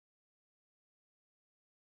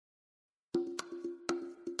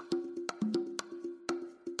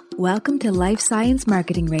Welcome to Life Science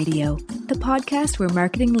Marketing Radio, the podcast where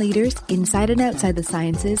marketing leaders inside and outside the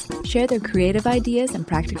sciences share their creative ideas and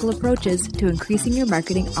practical approaches to increasing your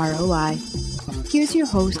marketing ROI. Here's your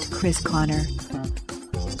host, Chris Connor.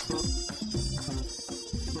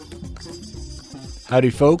 Howdy,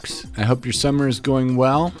 folks. I hope your summer is going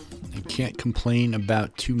well. I can't complain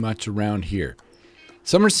about too much around here.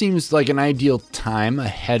 Summer seems like an ideal time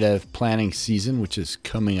ahead of planning season, which is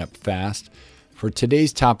coming up fast, for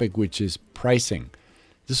today's topic, which is pricing.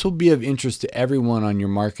 This will be of interest to everyone on your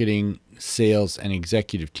marketing, sales, and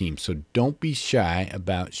executive team, so don't be shy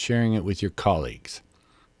about sharing it with your colleagues.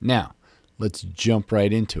 Now, let's jump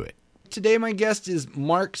right into it. Today, my guest is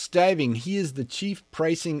Mark Stiving. He is the Chief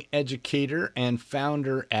Pricing Educator and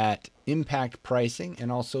founder at Impact Pricing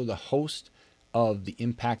and also the host of the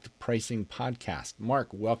Impact Pricing podcast. Mark,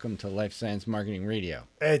 welcome to Life Science Marketing Radio.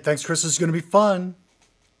 Hey, thanks, Chris. This is going to be fun.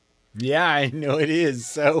 Yeah, I know it is.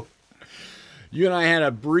 So you and I had a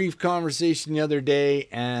brief conversation the other day,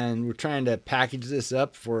 and we're trying to package this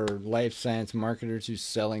up for life science marketers who's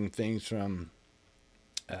selling things from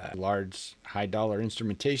large, high-dollar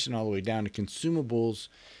instrumentation all the way down to consumables.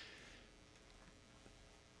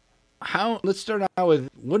 Let's start out with,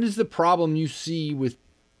 what is the problem you see with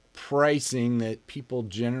pricing that people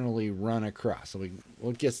generally run across? Like,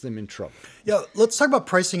 what gets them in trouble? Yeah, let's talk about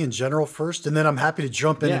pricing in general first, and then I'm happy to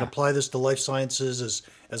jump in and apply this to life sciences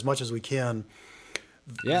as much as we can.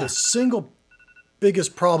 The single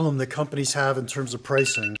biggest problem that companies have in terms of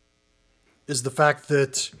pricing is the fact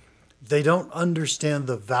that they don't understand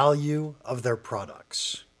the value of their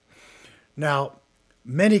products. Now,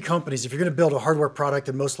 many companies, if you're going to build a hardware product,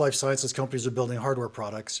 and most life sciences companies are building hardware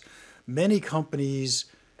products, many companies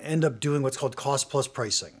end up doing what's called cost plus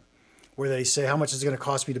pricing, where they say, how much is it going to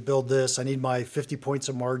cost me to build this? I need my 50 points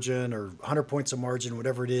of margin or 100 points of margin,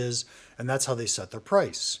 whatever it is, and that's how they set their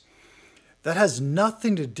price. That has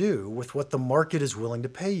nothing to do with what the market is willing to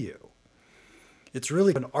pay you. It's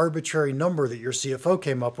really an arbitrary number that your CFO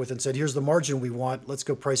came up with and said, here's the margin we want, let's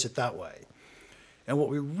go price it that way. And what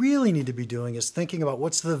we really need to be doing is thinking about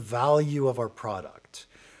what's the value of our product?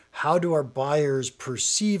 How do our buyers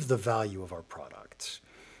perceive the value of our product?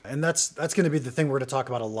 And that's going to be the thing we're going to talk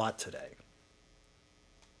about a lot today.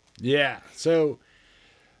 Yeah. So,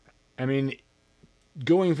 I mean,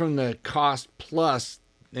 going from the cost plus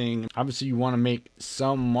thing, obviously you want to make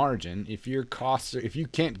some margin. If your costs if you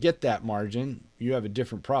can't get that margin, you have a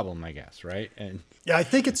different problem, I guess, right? And yeah, I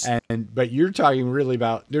think it's but you're talking really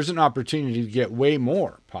about there's an opportunity to get way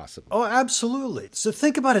more possible. Oh, absolutely. So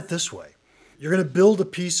think about it this way. You're going to build a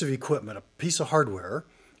piece of equipment, a piece of hardware,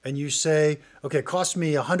 and you say, okay, it cost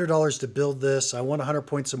me $100 to build this. I want 100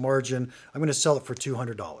 points of margin. I'm going to sell it for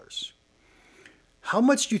 $200. How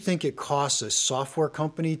much do you think it costs a software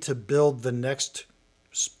company to build the next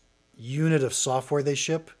unit of software they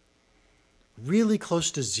ship? Really close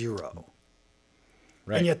to zero.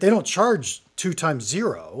 Right. And yet they don't charge 2 times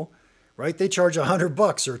 0, right? They charge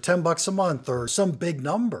 $100 or $10 a month or some big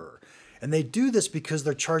number. And they do this because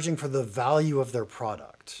they're charging for the value of their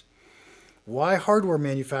product. Why hardware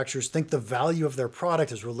manufacturers think the value of their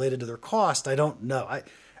product is related to their cost, I don't know.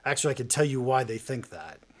 I can tell you why they think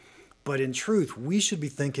that. But in truth, we should be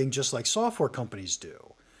thinking just like software companies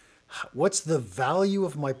do. What's the value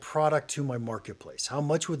of my product to my marketplace? How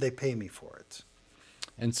much would they pay me for it?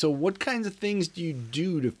 And so what kinds of things do you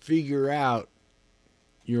do to figure out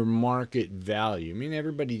your market value? I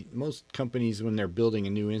mean, most companies, when they're building a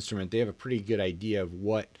new instrument, they have a pretty good idea of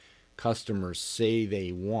what customers say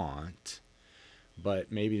they want.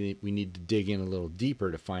 But maybe we need to dig in a little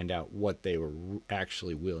deeper to find out what they were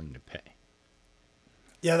actually willing to pay.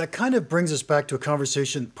 Yeah, that kind of brings us back to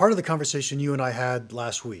part of the conversation you and I had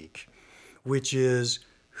last week, which is,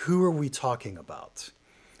 who are we talking about?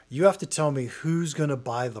 You have to tell me who's going to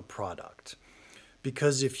buy the product.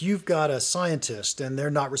 Because if you've got a scientist and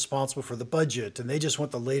they're not responsible for the budget and they just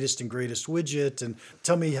want the latest and greatest widget and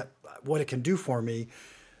tell me what it can do for me,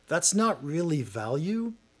 that's not really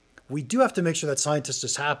value. We do have to make sure that scientist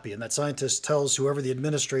is happy and that scientist tells whoever the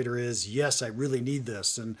administrator is, yes, I really need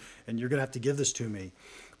this and you're going to have to give this to me.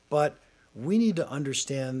 But we need to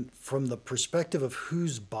understand from the perspective of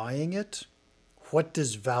who's buying it, what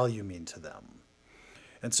does value mean to them?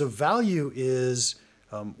 And so value is,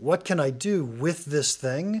 what can I do with this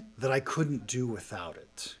thing that I couldn't do without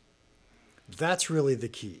it? That's really the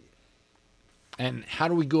key. And how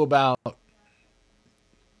do we go about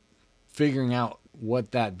figuring out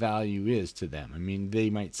what that value is to them? I mean,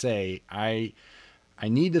 they might say, I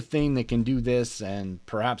need a thing that can do this, and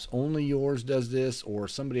perhaps only yours does this, or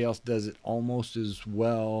somebody else does it almost as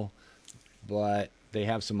well, but they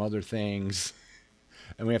have some other things.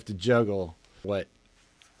 and we have to juggle what.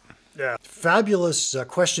 Yeah, fabulous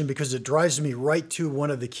question, because it drives me right to one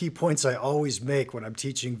of the key points I always make when I'm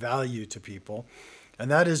teaching value to people. And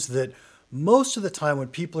that is that most of the time when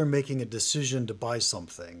people are making a decision to buy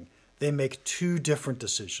something, they make two different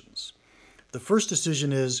decisions. The first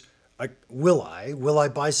decision is, will I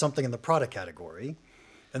buy something in the product category?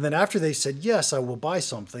 And then after they said, yes, I will buy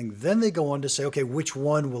something, then they go on to say, okay, which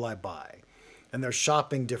one will I buy? And they're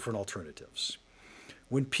shopping different alternatives.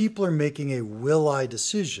 When people are making a will I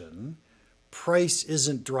decision, price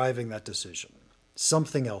isn't driving that decision.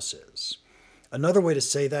 Something else is. Another way to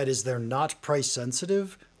say that is they're not price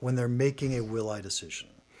sensitive when they're making a will I decision,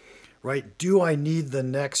 right? Do I need the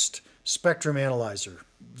next spectrum analyzer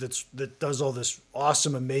that does all this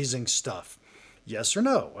awesome, amazing stuff? Yes or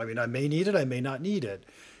no? I mean, I may need it, I may not need it.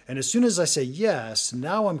 And as soon as I say yes,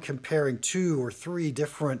 now I'm comparing 2 or 3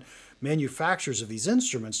 different manufacturers of these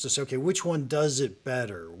instruments to say, okay, which one does it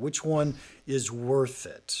better? Which one is worth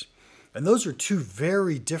it? And those are 2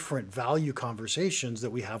 very different value conversations that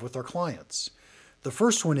we have with our clients. The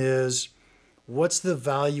first one is, what's the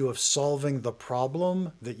value of solving the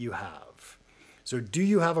problem that you have? So do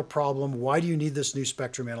you have a problem? Why do you need this new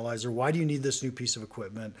spectrum analyzer? Why do you need this new piece of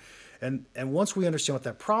equipment? And once we understand what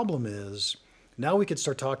that problem is, now we could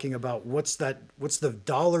start talking about what's the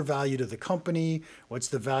dollar value to the company, what's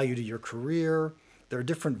the value to your career. There are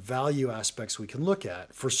different value aspects we can look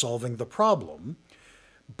at for solving the problem.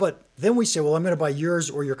 But then we say, well, I'm going to buy yours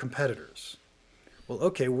or your competitors. Well,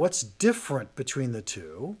 okay, what's different between the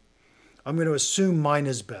two? I'm going to assume mine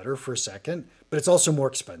is better for a second, but it's also more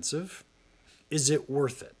expensive. Is it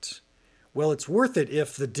worth it? Well, it's worth it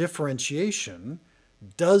if the differentiation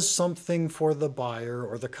does something for the buyer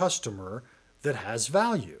or the customer that has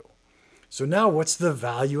value. So now what's the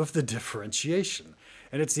value of the differentiation?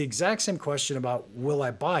 And it's the exact same question about, will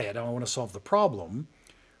I buy it? I want to solve the problem.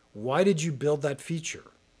 Why did you build that feature?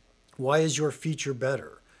 Why is your feature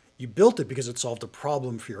better? You built it because it solved a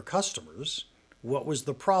problem for your customers. What was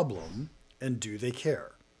the problem, and do they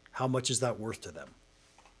care? How much is that worth to them?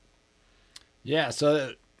 Yeah,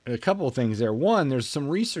 so a couple of things there. One, there's some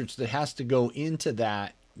research that has to go into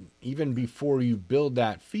that even before you build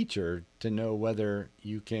that feature to know whether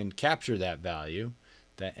you can capture that value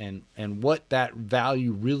and what that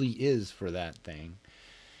value really is for that thing.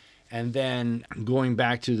 And then going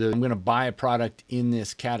back to I'm going to buy a product in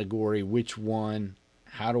this category, which one,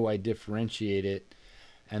 how do I differentiate it?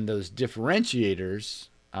 And those differentiators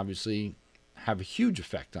obviously have a huge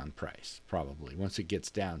effect on price, probably, once it gets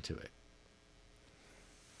down to it.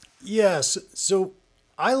 Yes. So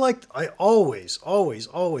I always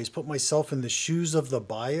put myself in the shoes of the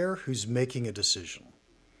buyer who's making a decision.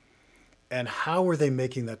 And how are they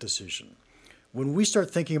making that decision? When we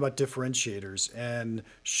start thinking about differentiators and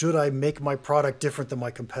should I make my product different than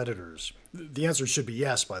my competitors? The answer should be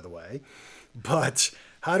yes, by the way. But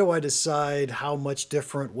how do I decide how much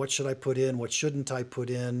different? What should I put in? What shouldn't I put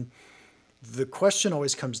in? The question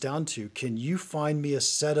always comes down to, can you find me a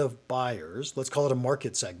set of buyers? Let's call it a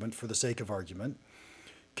market segment for the sake of argument.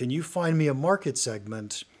 Can you find me a market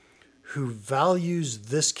segment who values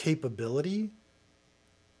this capability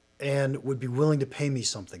and would be willing to pay me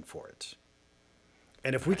something for it?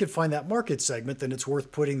 And if we could find that market segment, then it's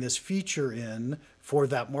worth putting this feature in for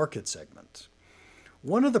that market segment.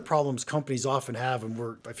 One of the problems companies often have,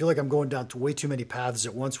 and I feel like I'm going down to way too many paths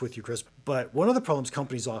at once with you, Chris, but one of the problems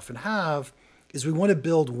companies often have is we want to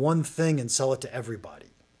build one thing and sell it to everybody.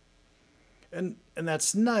 And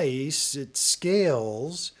that's nice, it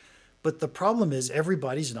scales, but the problem is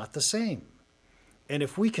everybody's not the same. And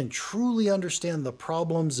if we can truly understand the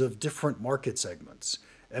problems of different market segments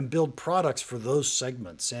and build products for those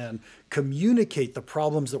segments and communicate the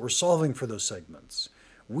problems that we're solving for those segments,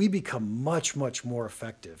 we become much, much more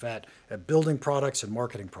effective at building products and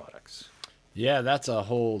marketing products. Yeah, that's a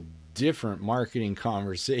whole different marketing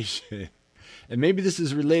conversation. And maybe this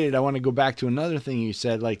is related. I want to go back to another thing you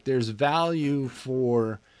said, like there's value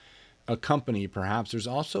for a company, perhaps. There's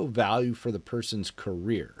also value for the person's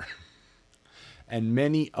career and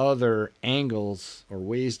many other angles or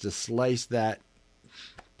ways to slice that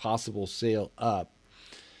possible sale up.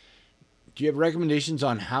 Do you have recommendations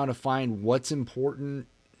on how to find what's important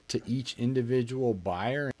to each individual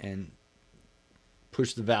buyer and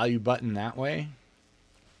push the value button that way?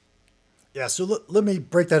 Yeah, so let me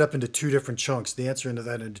break that up into 2 different chunks, the answer into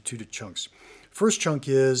that into 2 chunks. First chunk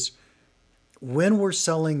is, when we're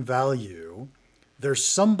selling value, there's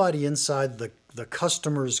somebody inside the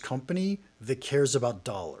customer's company that cares about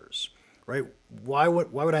dollars, right? why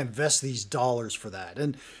would I invest these dollars for that?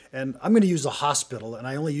 And I'm going to use a hospital, and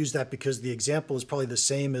I only use that because the example is probably the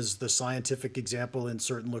same as the scientific example in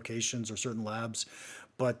certain locations or certain labs,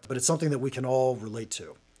 but it's something that we can all relate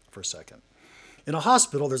to for a second. In a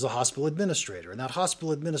hospital, there's a hospital administrator, and that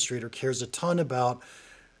hospital administrator cares a ton about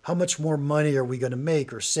how much more money are we going to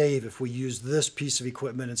make or save if we use this piece of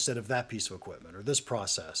equipment instead of that piece of equipment, or this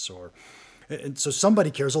process, and so somebody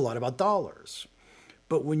cares a lot about dollars.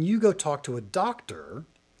 But when you go talk to a doctor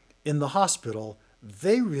in the hospital,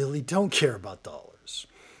 they really don't care about dollars.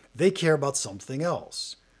 They care about something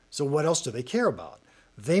else. So what else do they care about?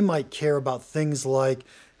 They might care about things like,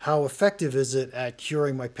 how effective is it at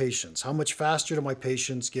curing my patients? How much faster do my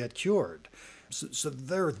patients get cured? So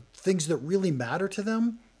there are things that really matter to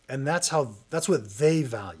them, and that's what they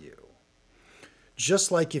value.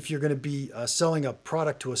 Just like if you're going to be selling a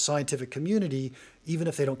product to a scientific community, even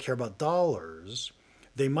if they don't care about dollars,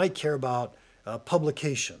 they might care about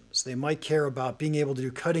publications. They might care about being able to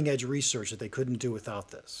do cutting edge research that they couldn't do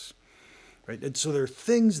without this. Right? And so there are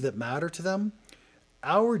things that matter to them.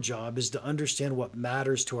 Our job is to understand what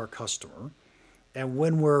matters to our customer. And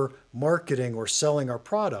when we're marketing or selling our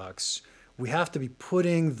products, we have to be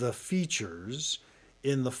putting the features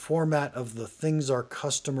in the format of the things our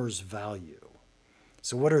customers value.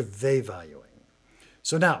 So what are they valuing?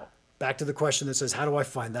 So now, back to the question that says, how do I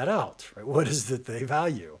find that out? Right? What is it they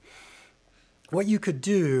value? What you could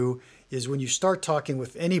do is when you start talking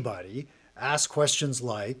with anybody, ask questions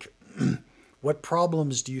like, what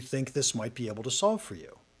problems do you think this might be able to solve for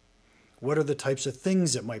you? What are the types of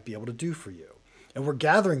things it might be able to do for you? And we're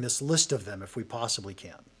gathering this list of them if we possibly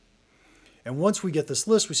can. And once we get this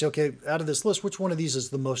list, we say, okay, out of this list, which one of these is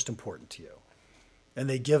the most important to you? And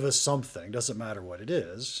they give us something, doesn't matter what it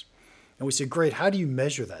is. And we say, great, how do you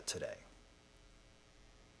measure that today?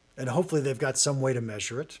 And hopefully they've got some way to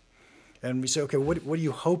measure it. And we say, okay, what are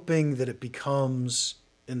you hoping that it becomes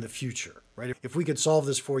in the future, right? If we could solve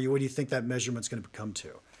this for you, what do you think that measurement's going to come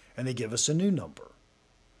to? And they give us a new number.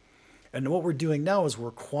 And what we're doing now is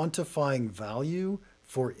we're quantifying value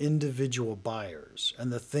for individual buyers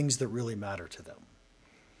and the things that really matter to them.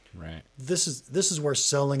 Right. This is where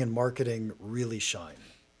selling and marketing really shine.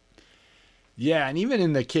 Yeah, and even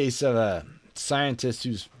in the case of a scientist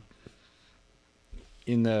who's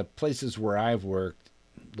in the places where I've worked,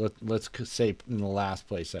 let's say in the last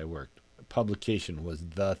place I worked, publication was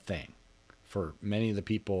the thing for many of the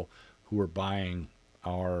people who were buying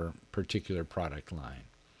our particular product line.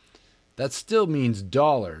 That still means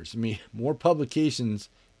dollars. I mean, more publications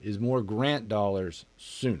is more grant dollars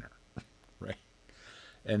sooner, right?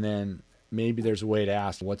 And then maybe there's a way to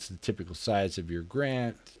ask, what's the typical size of your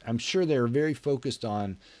grant? I'm sure they're very focused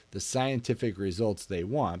on the scientific results they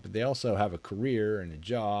want, but they also have a career and a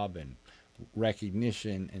job and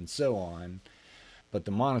recognition and so on. But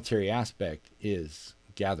the monetary aspect is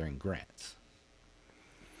gathering grants.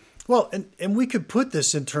 Well, and we could put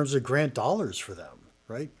this in terms of grant dollars for them,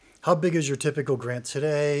 right? How big is your typical grant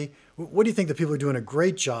today? What do you think the people are doing a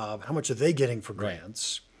great job? How much are they getting for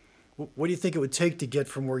grants? Right. What do you think it would take to get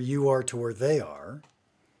from where you are to where they are?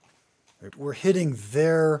 We're hitting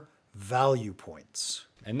their value points.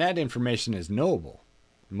 And that information is knowable.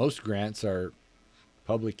 Most grants are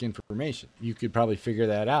public information. You could probably figure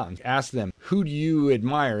that out and ask them, who do you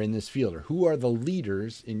admire in this field? Or who are the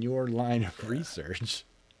leaders in your line of research?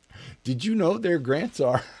 Did you know their grants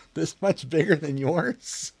are this much bigger than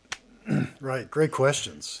yours? Right. Great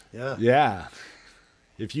questions. Yeah. Yeah.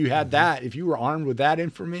 If you had that, if you were armed with that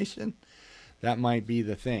information, that might be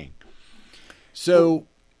the thing. So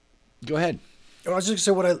go ahead. I was just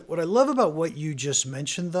going to say what I love about what you just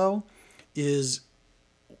mentioned, though, is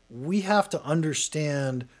we have to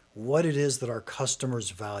understand what it is that our customers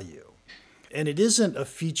value. And it isn't a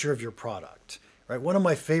feature of your product, right? One of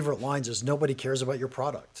my favorite lines is nobody cares about your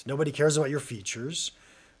product. Nobody cares about your features.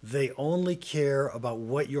 They only care about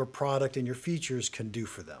what your product and your features can do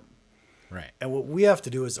for them. Right. And what we have to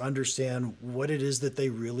do is understand what it is that they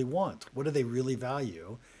really want. What do they really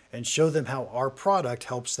value? And show them how our product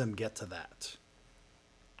helps them get to that.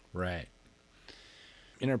 Right.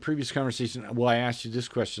 In our previous conversation, well, I asked you this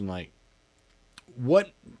question, like,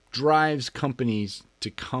 what drives companies to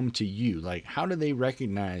come to you? Like, how do they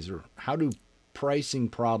recognize, or how do pricing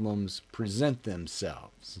problems present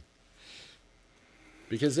themselves?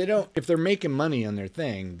 Because they don't, if they're making money on their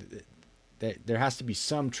thing, there has to be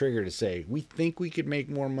some trigger to say, we think we could make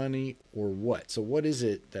more money, or what? So what is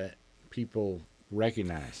it that people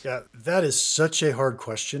recognize? Yeah, that is such a hard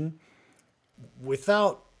question.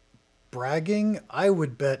 Without bragging, I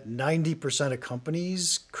would bet 90% of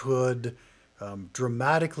companies could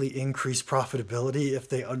dramatically increase profitability if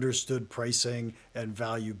they understood pricing and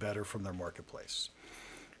value better from their marketplace.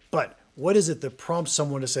 But what is it that prompts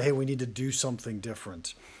someone to say, hey, we need to do something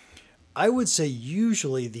different? I would say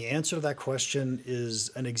usually the answer to that question is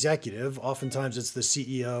an executive. Oftentimes it's the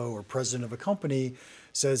CEO or president of a company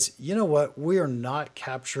says, you know what, we are not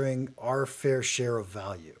capturing our fair share of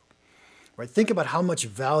value. Right? Think about how much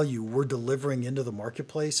value we're delivering into the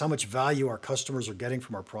marketplace, how much value our customers are getting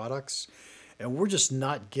from our products, and we're just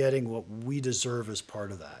not getting what we deserve as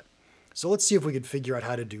part of that. So let's see if we can figure out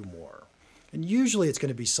how to do more. And usually it's going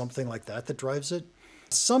to be something like that that drives it.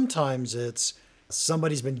 Sometimes it's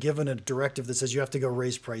somebody's been given a directive that says you have to go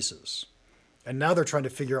raise prices. And now they're trying to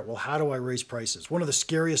figure out, well, how do I raise prices? One of the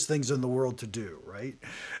scariest things in the world to do, right?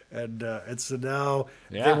 And so now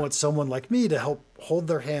they want someone like me to help hold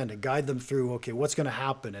their hand and guide them through, okay, what's going to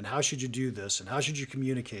happen and how should you do this and how should you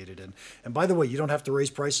communicate it? And by the way, you don't have to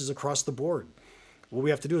raise prices across the board. What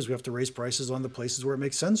we have to do is we have to raise prices on the places where it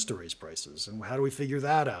makes sense to raise prices. And how do we figure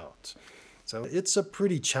that out? So it's a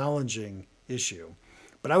pretty challenging issue.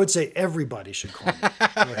 But I would say everybody should call me.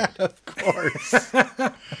 Go ahead. Of course.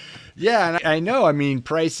 Yeah, and I know, I mean,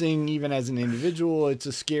 pricing, even as an individual, it's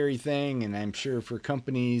a scary thing. And I'm sure for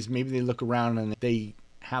companies, maybe they look around and they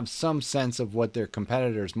have some sense of what their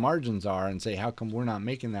competitors' margins are and say, how come we're not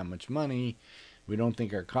making that much money? We don't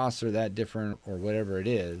think our costs are that different or whatever it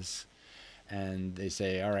is. And they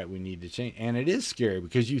say, all right, we need to change. And it is scary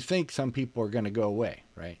because you think some people are going to go away,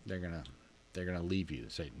 right? They're going to leave you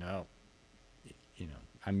and say, no, you know,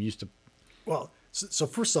 I'm used to. Well, so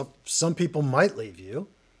first off, some people might leave you,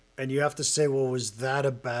 and you have to say, well, was that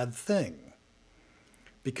a bad thing?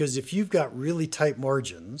 Because if you've got really tight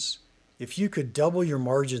margins, if you could double your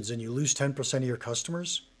margins and you lose 10% of your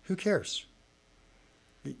customers, who cares?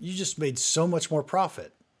 You just made so much more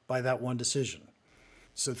profit by that one decision.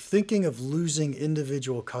 So thinking of losing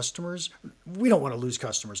individual customers, we don't want to lose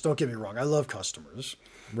customers. Don't get me wrong. I love customers.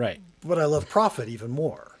 Right. But I love profit even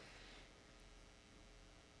more.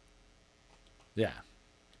 Yeah,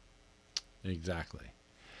 exactly.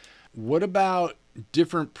 What about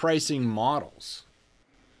different pricing models?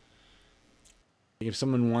 If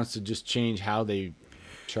someone wants to just change how they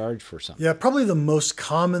charge for something. Yeah, probably the most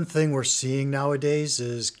common thing we're seeing nowadays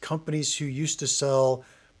is companies who used to sell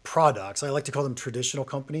products, I like to call them traditional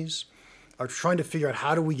companies, are trying to figure out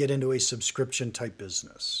how do we get into a subscription type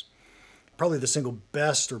business. Probably the single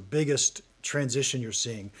best or biggest transition you're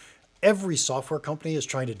seeing. Every software company is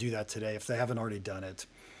trying to do that today if they haven't already done it.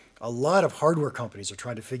 A lot of hardware companies are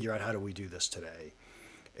trying to figure out how do we do this today.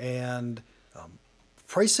 And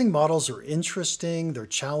pricing models are interesting. They're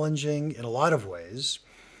challenging in a lot of ways,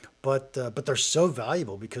 but they're so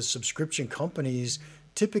valuable because subscription companies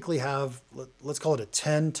typically have, let's call it a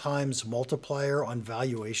 10 times multiplier on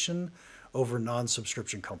valuation over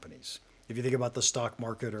non-subscription companies, if you think about the stock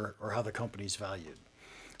market or how the company's valued.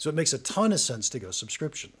 So it makes a ton of sense to go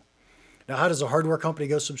subscription. Now, how does a hardware company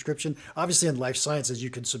go subscription? Obviously, in life sciences,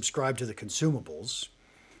 you can subscribe to the consumables,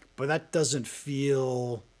 but that doesn't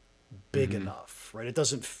feel big enough, right? It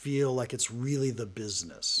doesn't feel like it's really the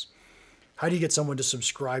business. How do you get someone to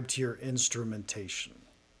subscribe to your instrumentation?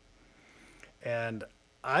 And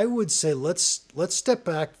I would say let's step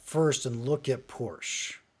back first and look at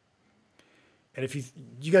Porsche. And if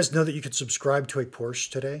you guys know that you could subscribe to a Porsche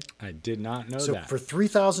today? I did not know that. So for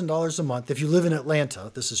 $3,000 a month, if you live in Atlanta,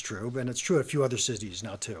 this is true, and it's true at a few other cities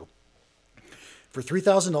now too. For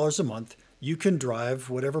 $3,000 a month, you can drive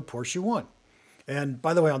whatever Porsche you want. And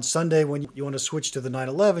by the way, on Sunday, when you want to switch to the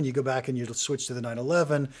 911, you go back and you switch to the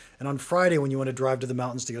 911. And on Friday, when you want to drive to the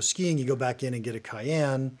mountains to go skiing, you go back in and get a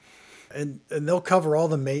Cayenne. And they'll cover all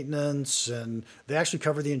the maintenance, and they actually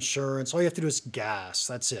cover the insurance. All you have to do is gas.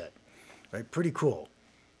 That's it. Right? Pretty cool.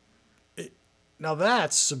 Now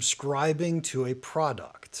that's subscribing to a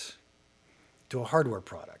product, to a hardware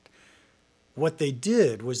product. What they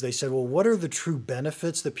did was they said, well, what are the true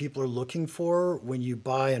benefits that people are looking for when you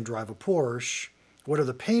buy and drive a Porsche? What are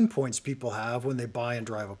the pain points people have when they buy and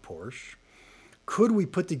drive a Porsche? Could we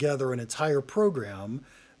put together an entire program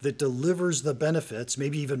that delivers the benefits,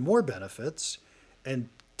 maybe even more benefits, and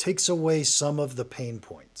takes away some of the pain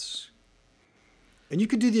points? And you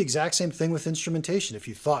could do the exact same thing with instrumentation if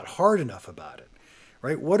you thought hard enough about it,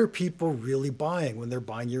 right? What are people really buying when they're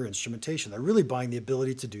buying your instrumentation? They're really buying the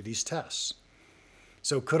ability to do these tests.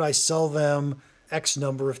 So could I sell them X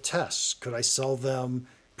number of tests? Could I sell them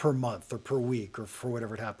per month or per week or for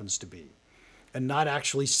whatever it happens to be? And not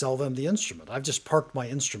actually sell them the instrument. I've just parked my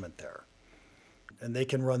instrument there and they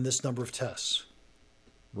can run this number of tests.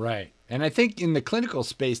 Right. And I think in the clinical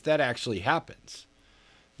space, that actually happens.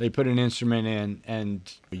 They put an instrument in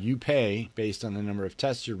and you pay based on the number of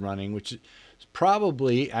tests you're running, which is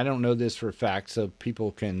probably, I don't know this for a fact, so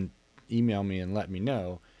people can email me and let me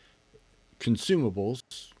know. Consumables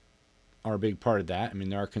are a big part of that. I mean,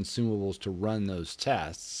 there are consumables to run those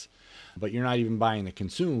tests, but you're not even buying the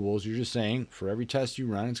consumables. You're just saying for every test you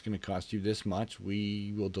run, it's going to cost you this much.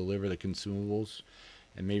 We will deliver the consumables,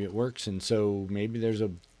 and maybe it works. And so maybe there's a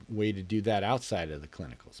way to do that outside of the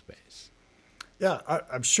clinical space. Yeah,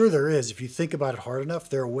 I'm sure there is. If you think about it hard enough,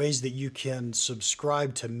 there are ways that you can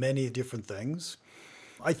subscribe to many different things.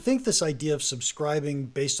 I think this idea of subscribing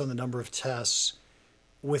based on the number of tests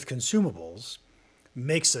with consumables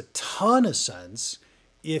makes a ton of sense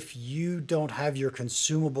if you don't have your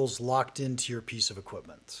consumables locked into your piece of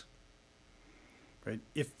equipment. Right?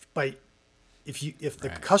 If the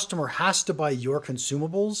customer has to buy your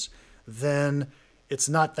consumables, then it's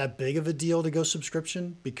not that big of a deal to go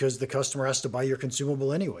subscription because the customer has to buy your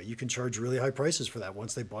consumable anyway. You can charge really high prices for that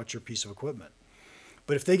once they bought your piece of equipment.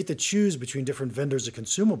 But if they get to choose between different vendors of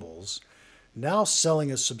consumables, now selling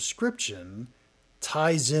a subscription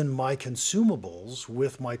ties in my consumables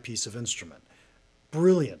with my piece of instrument.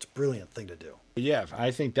 Brilliant thing to do. Yeah,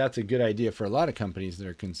 I think that's a good idea for a lot of companies that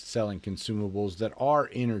are selling consumables that are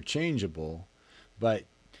interchangeable. But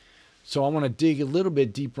so I want to dig a little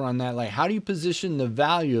bit deeper on that. Like, how do you position the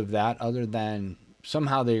value of that other than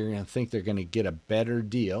somehow they're going to think they're going to get a better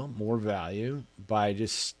deal, more value, by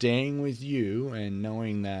just staying with you and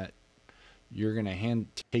knowing that you're going to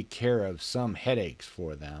take care of some headaches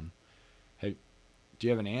for them? Do you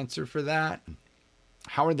have an answer for that?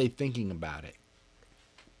 How are they thinking about it?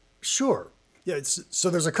 Sure. Yeah. So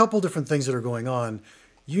there's a couple different things that are going on.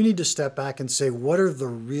 You need to step back and say, what are the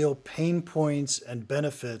real pain points and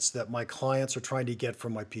benefits that my clients are trying to get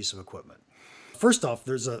from my piece of equipment? First off,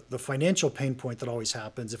 there's the financial pain point that always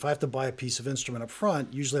happens. If I have to buy a piece of instrument up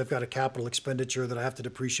front, usually I've got a capital expenditure that I have to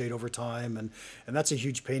depreciate over time, and that's a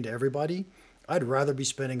huge pain to everybody. I'd rather be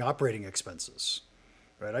spending operating expenses,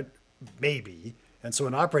 right? Maybe. And so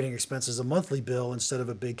an operating expense is a monthly bill instead of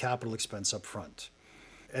a big capital expense up front.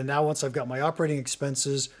 And now once I've got my operating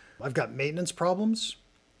expenses, I've got maintenance problems.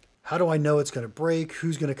 How do I know it's going to break?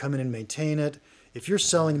 Who's going to come in and maintain it? If you're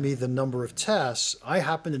selling me the number of tests, I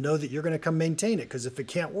happen to know that you're going to come maintain it, because if it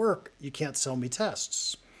can't work, you can't sell me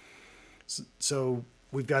tests. So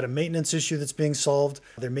we've got a maintenance issue that's being solved.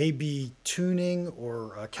 There may be tuning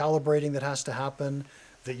or calibrating that has to happen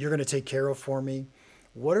that you're going to take care of for me.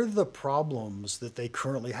 What are the problems that they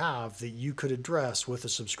currently have that you could address with a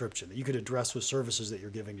subscription, that you could address with services that you're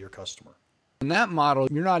giving to your customer? In that model,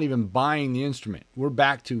 you're not even buying the instrument. We're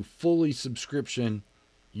back to fully subscription,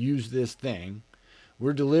 use this thing.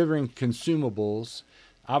 We're delivering consumables.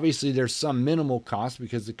 Obviously, there's some minimal cost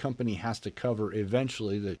because the company has to cover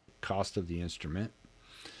eventually the cost of the instrument.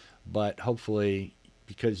 But hopefully,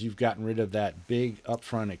 because you've gotten rid of that big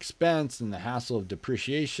upfront expense and the hassle of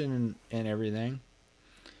depreciation and everything,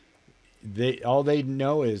 all they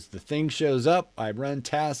know is the thing shows up, I run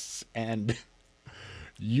tests, and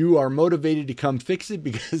you are motivated to come fix it,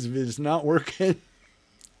 because if it's not working,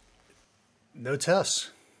 no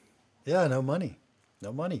tests. Yeah, no money.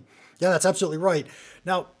 Yeah, that's absolutely right.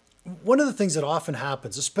 Now, one of the things that often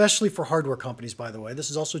happens, especially for hardware companies, by the way,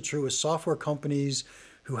 this is also true with software companies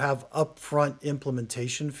who have upfront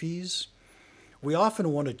implementation fees. We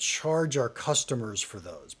often want to charge our customers for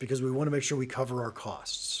those because we want to make sure we cover our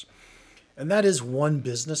costs. And that is one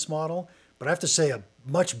business model. But I have to say, a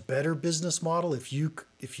much better business model, if you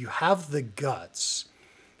have the guts,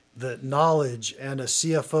 the knowledge, and a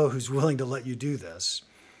CFO who's willing to let you do this,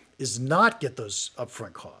 is not get those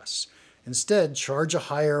upfront costs. Instead, charge a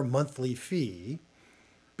higher monthly fee,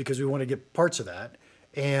 because we want to get parts of that.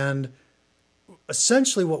 And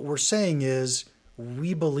essentially what we're saying is,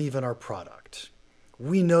 we believe in our product.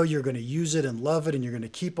 We know you're going to use it and love it, and you're going to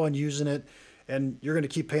keep on using it, and you're going to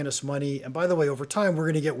keep paying us money. And by the way, over time, we're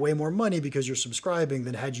going to get way more money because you're subscribing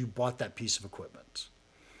than had you bought that piece of equipment.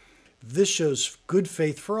 This shows good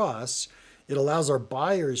faith for us. It allows our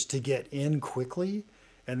buyers to get in quickly,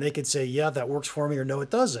 and they could say, yeah, that works for me, or no, it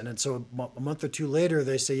doesn't. And so a month or two later,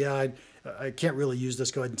 they say, yeah, I can't really use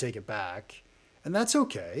this. Go ahead and take it back. And that's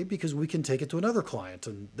okay, because we can take it to another client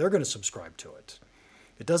and they're going to subscribe to it.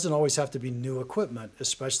 It doesn't always have to be new equipment,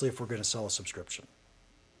 especially if we're going to sell a subscription.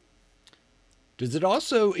 Does it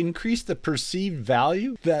also increase the perceived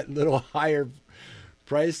value, that little higher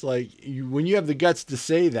price? Like, when you have the guts to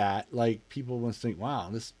say that, like, people must think, wow,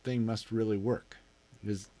 this thing must really work.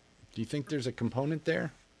 Do you think there's a component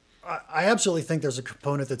there? I absolutely think there's a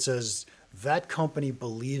component that says that company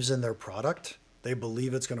believes in their product. They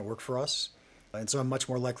believe it's going to work for us. And so I'm much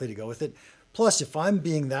more likely to go with it. Plus, if I'm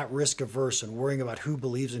being that risk averse and worrying about who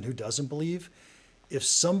believes and who doesn't believe, if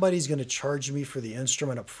somebody's going to charge me for the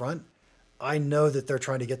instrument up front, I know that they're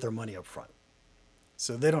trying to get their money up front.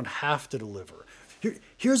 So they don't have to deliver.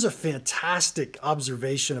 Here's a fantastic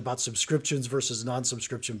observation about subscriptions versus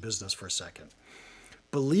non-subscription business for a second.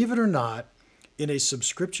 Believe it or not, in a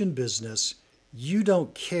subscription business, you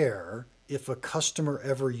don't care if a customer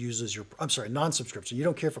ever uses non-subscription, you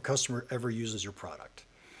don't care if a customer ever uses your product.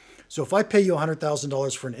 So if I pay you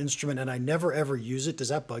 $100,000 for an instrument and I never ever use it, does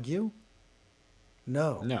that bug you?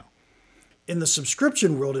 No. No. In the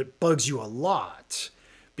subscription world, it bugs you a lot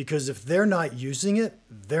because if they're not using it,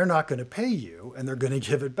 they're not going to pay you and they're going to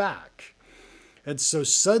give it back. And so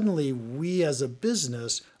suddenly we as a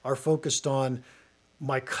business are focused on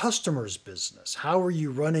my customer's business. How are you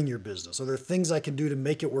running your business? Are there things I can do to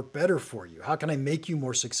make it work better for you? How can I make you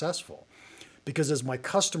more successful? Because as my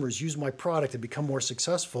customers use my product and become more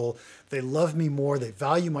successful, they love me more, they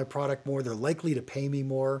value my product more, they're likely to pay me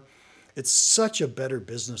more. It's such a better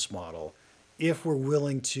business model if we're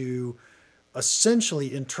willing to essentially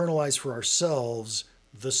internalize for ourselves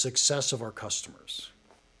the success of our customers.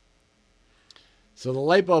 So the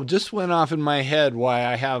light bulb just went off in my head why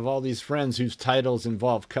I have all these friends whose titles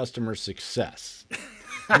involve customer success.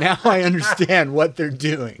 Now I understand what they're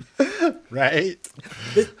doing, right?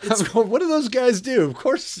 What do those guys do? Of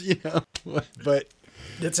course, but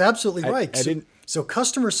it's absolutely right. I didn't. So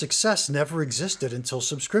customer success never existed until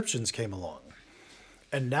subscriptions came along.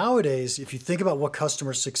 And nowadays, if you think about what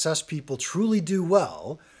customer success people truly do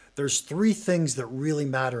well, there's 3 things that really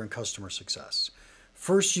matter in customer success.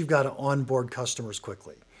 First, you've got to onboard customers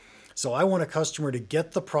quickly. So I want a customer to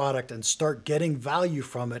get the product and start getting value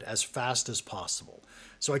from it as fast as possible.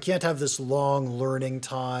 So I can't have this long learning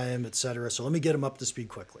time, et cetera. So let me get them up to speed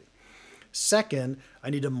quickly. Second, I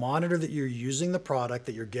need to monitor that you're using the product,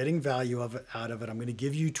 that you're getting value out of it. I'm going to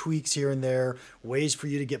give you tweaks here and there, ways for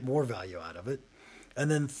you to get more value out of it. And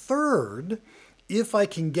then third, if I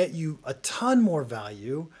can get you a ton more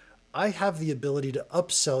value, I have the ability to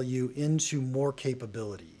upsell you into more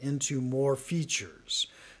capability, into more features.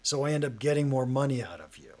 So I end up getting more money out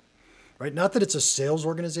of you, right? Not that it's a sales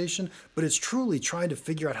organization, but it's truly trying to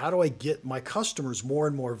figure out how do I get my customers more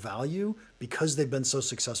and more value because they've been so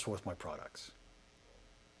successful with my products.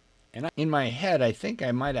 And in my head, I think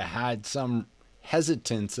I might have had some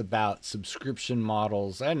hesitance about subscription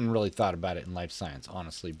models. I hadn't really thought about it in life science,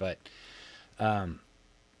 honestly, but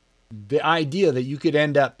the idea that you could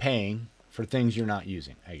end up paying for things you're not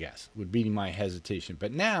using, I guess, would be my hesitation.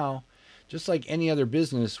 But now, just like any other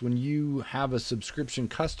business, when you have a subscription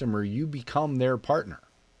customer, you become their partner.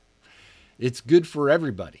 It's good for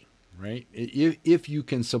everybody, right? If you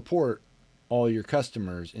can support all your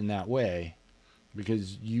customers in that way,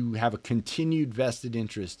 because you have a continued vested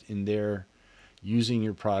interest in their using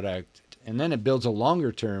your product, and then it builds a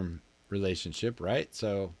longer term relationship, right?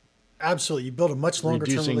 So absolutely, you build a much longer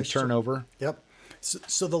term relationship. Reducing turnover. Yep.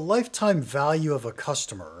 So the lifetime value of a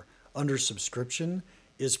customer under subscription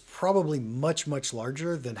is probably much, much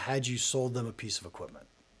larger than had you sold them a piece of equipment.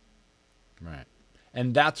 Right.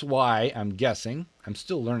 And that's why I'm guessing, I'm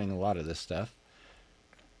still learning a lot of this stuff,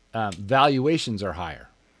 valuations are higher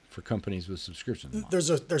for companies with subscription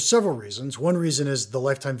models. There's several reasons. One reason is the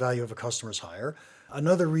lifetime value of a customer is higher.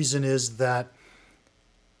 Another reason is that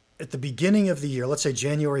at the beginning of the year, let's say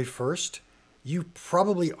January 1st, you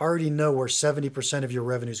probably already know where 70% of your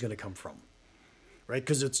revenue is going to come from, right?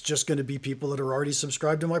 Because it's just going to be people that are already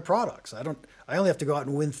subscribed to my products. I only have to go out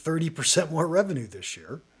and win 30% more revenue this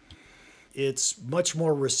year. It's much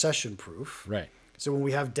more recession proof. Right. So when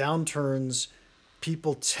we have downturns,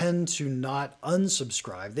 people tend to not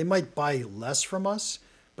unsubscribe. They might buy less from us,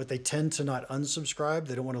 but they tend to not unsubscribe.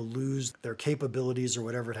 They don't want to lose their capabilities or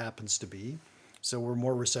whatever it happens to be. So we're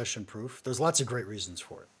more recession proof. There's lots of great reasons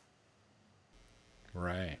for it.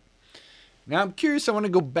 Right. Now I'm curious, I want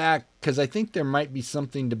to go back because I think there might be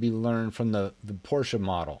something to be learned from the Porsche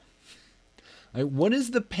model. Like, what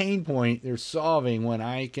is the pain point they're solving when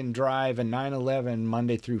I can drive a 911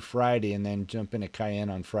 Monday through Friday and then jump in a Cayenne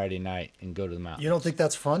on Friday night and go to the mountains? You don't think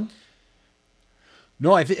that's fun?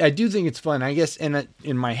 No, I do think it's fun. I guess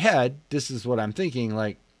in my head, this is what I'm thinking.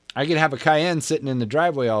 Like, I could have a Cayenne sitting in the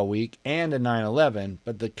driveway all week and a 911,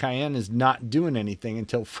 but the Cayenne is not doing anything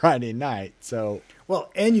until Friday night. So, well,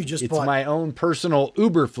 and you just it's bought my own personal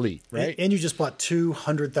Uber fleet, right? And you just bought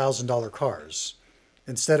 $200,000 cars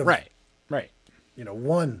instead of right.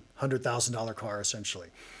 $100,000 car essentially.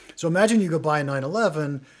 So imagine you go buy a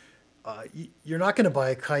 911. You're not going to buy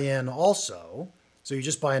a Cayenne also. So you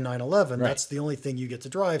just buy a 911. Right. That's the only thing you get to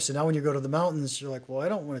drive. So now when you go to the mountains, you're like, well, I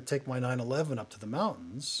don't want to take my 911 up to the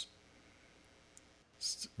mountains.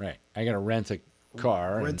 Right. I got to rent a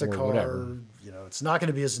car. Rent a car. Whatever. It's not going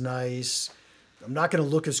to be as nice. I'm not going to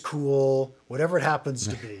look as cool, whatever it happens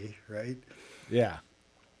to be, right? Yeah.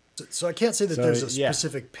 So I can't say that there's a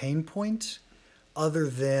specific pain point other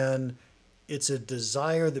than it's a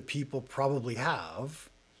desire that people probably have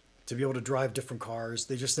to be able to drive different cars.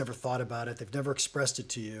 They just never thought about it. They've never expressed it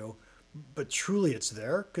to you. But truly it's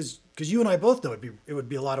there because you and I both know it would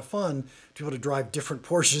be a lot of fun to be able to drive different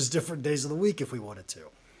Porsches different days of the week if we wanted to.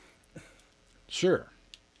 Sure.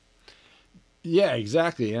 Yeah,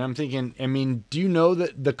 exactly. And I'm thinking, do you know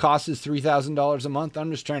that the cost is $3,000 a month?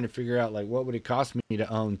 I'm just trying to figure out, what would it cost me to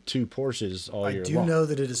own 2 Porsches all year long? I do know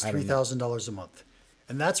that it is $3,000 a month.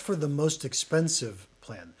 And that's for the most expensive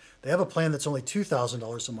plan. They have a plan that's only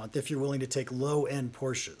 $2,000 a month if you're willing to take low-end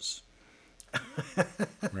Porsches.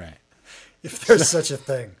 Right. If there's such a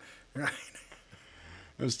thing. Right.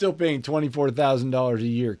 I'm still paying $24,000 a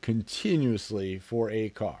year continuously for a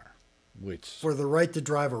car. For the right to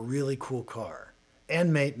drive a really cool car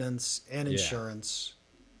and maintenance and insurance.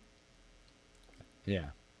 Yeah.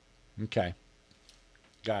 Okay.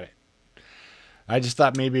 Got it. I just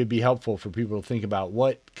thought maybe it'd be helpful for people to think about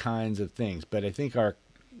what kinds of things. But I think our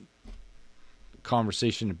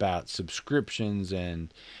conversation about subscriptions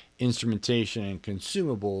and instrumentation and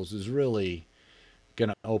consumables is really going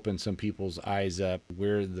to open some people's eyes up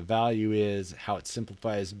where the value is, how it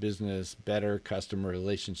simplifies business, better customer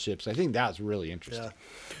relationships. I think that's really interesting. Yeah.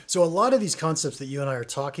 So a lot of these concepts that you and I are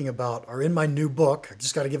talking about are in my new book. I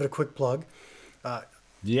just got to give it a quick plug. I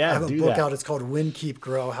have a book out. It's called Win, Keep,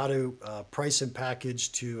 Grow, How to Price and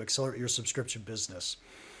Package to Accelerate Your Subscription Business.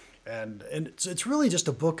 And it's really just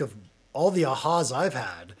a book of all the ahas I've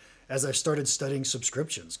had as I've started studying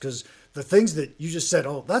subscriptions, because the things that you just said,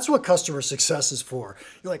 that's what customer success is for.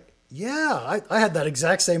 You're like, yeah, I had that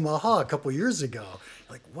exact same aha a couple years ago.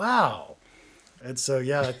 You're like, wow. And so,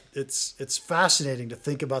 it's fascinating to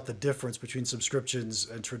think about the difference between subscriptions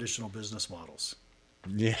and traditional business models.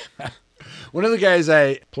 Yeah. One of the guys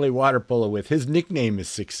I play water polo with, his nickname is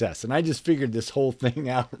Success. And I just figured this whole thing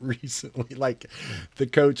out recently. Like the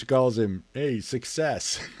coach calls him, hey,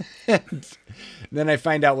 Success. And then I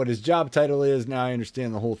find out what his job title is. Now I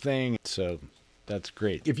understand the whole thing. So that's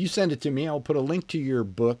great. If you send it to me, I'll put a link to your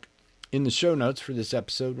book in the show notes for this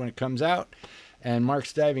episode when it comes out. And Mark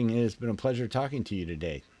Stiving, it has been a pleasure talking to you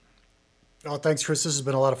today. Oh, thanks, Chris. This has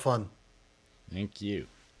been a lot of fun. Thank you.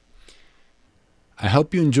 I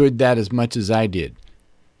hope you enjoyed that as much as I did.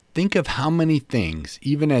 Think of how many things,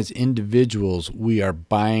 even as individuals, we are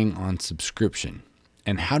buying on subscription.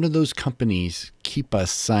 And how do those companies keep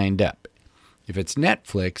us signed up? If it's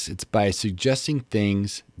Netflix, it's by suggesting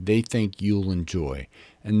things they think you'll enjoy.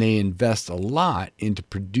 And they invest a lot into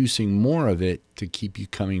producing more of it to keep you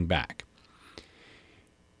coming back.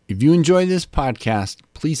 If you enjoy this podcast,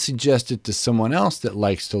 please suggest it to someone else that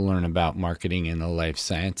likes to learn about marketing and the life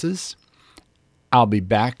sciences. I'll be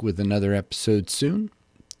back with another episode soon.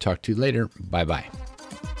 Talk to you later. Bye-bye.